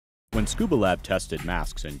When Scuba Lab tested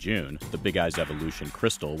masks in June, the Big Eyes Evolution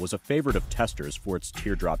Crystal was a favorite of testers for its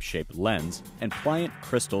teardrop-shaped lens and pliant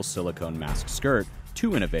crystal silicone mask skirt,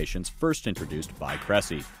 two innovations first introduced by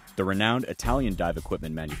Cressi. The renowned Italian dive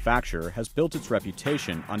equipment manufacturer has built its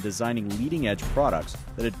reputation on designing leading-edge products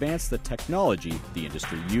that advance the technology the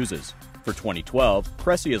industry uses. For 2012,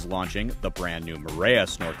 Cressi is launching the brand new Marea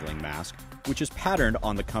snorkeling mask, which is patterned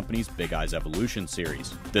on the company's Big Eyes Evolution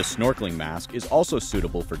series. This snorkeling mask is also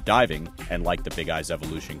suitable for diving and, like the Big Eyes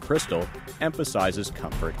Evolution Crystal, emphasizes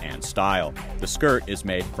comfort and style. The skirt is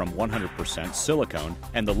made from 100% silicone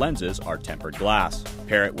and the lenses are tempered glass.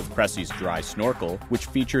 Pair it with Cressi's Dry Snorkel, which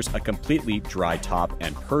features a completely dry top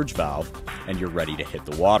and purge valve, and you're ready to hit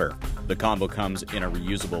the water. The combo comes in a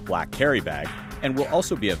reusable black carry bag and will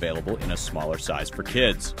also be available in a smaller size for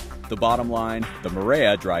kids. The bottom line, the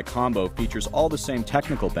Marea Dry combo features all the same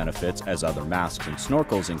technical benefits as other masks and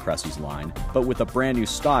snorkels in Cressi's line, but with a brand new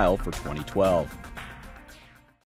style for 2012.